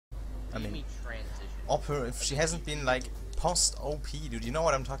I mean, transition? Opera, if she hasn't been like post OP, dude, you know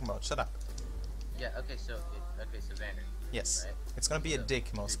what I'm talking about. Shut up. Yeah. Okay. So Vander. Yes, Right? it's gonna be a So,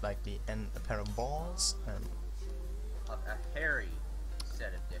 dick most likely, and a pair of balls, and a hairy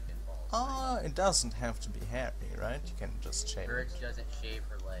set of dick and balls. it doesn't have to be hairy, right? You can just shave Birds it. doesn't shave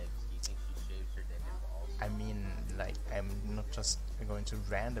her legs. Do you think she shaves her dick and balls? I mean, like, I'm not just going to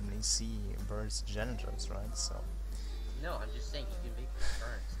randomly see birds' genitals, right? So. No, I'm just saying you can make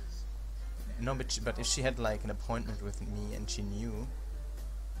occurrences. No, but if she had like an appointment with me and she knew,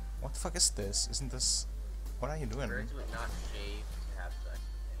 what the fuck is this? Isn't this? What are you doing? Birds would not shave to have sex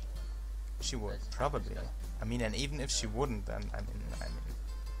with anyone. She would That's probably. disgusting. I mean, and even if she wouldn't, then I mean,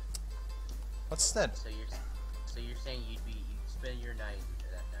 what's that? So you're saying you'd spend your night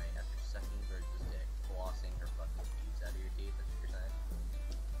that night after sucking Bird's dick, flossing her fucking pubes out of your teeth. That's what you're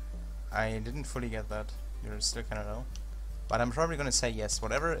saying. I didn't fully get that. You're still kind of low, but I'm probably gonna say yes.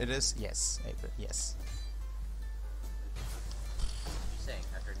 Whatever it is, yes, April, yes. You're saying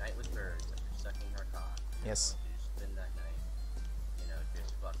after a night with Birds, after sucking her cock, Yes. you spend that night,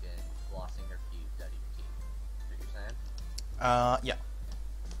 just fucking flossing her pubes out of your teeth. That's what you're saying? Yeah.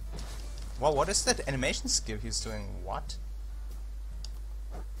 Well, what is that animation skill he's doing? What?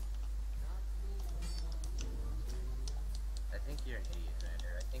 I think you're an idiot,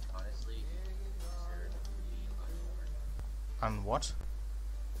 Vander. I think honestly, you deserve to be unborn. On what?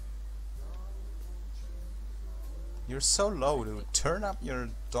 You're so low, dude. Turn up your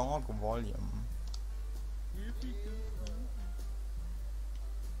dog volume.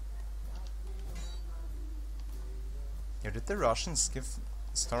 Yo, did the Russians give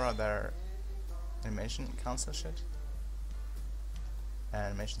Stora their animation cancel shit?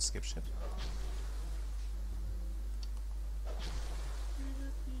 Animation skip shit?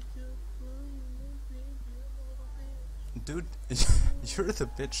 Dude, you're the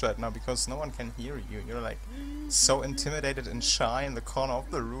bitch right now because no one can hear you. You're like so intimidated and shy in the corner of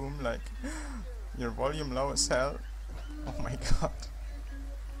the room, like your volume low as hell. Oh my god.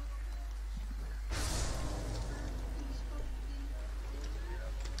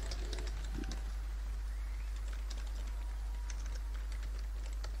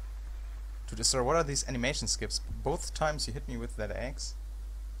 Dude, sir, what are these animation skips? Both times you hit me with that axe,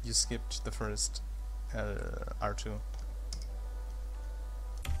 you skipped the first R2.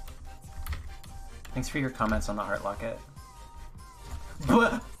 Thanks for your comments on the heart locket.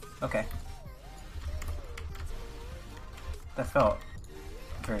 Okay. That felt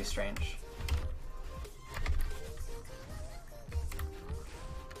very strange.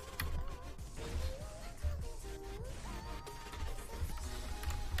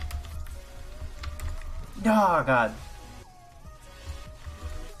 Oh god.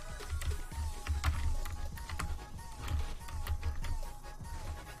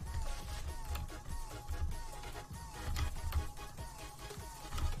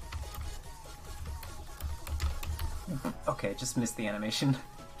 Okay, just missed the animation.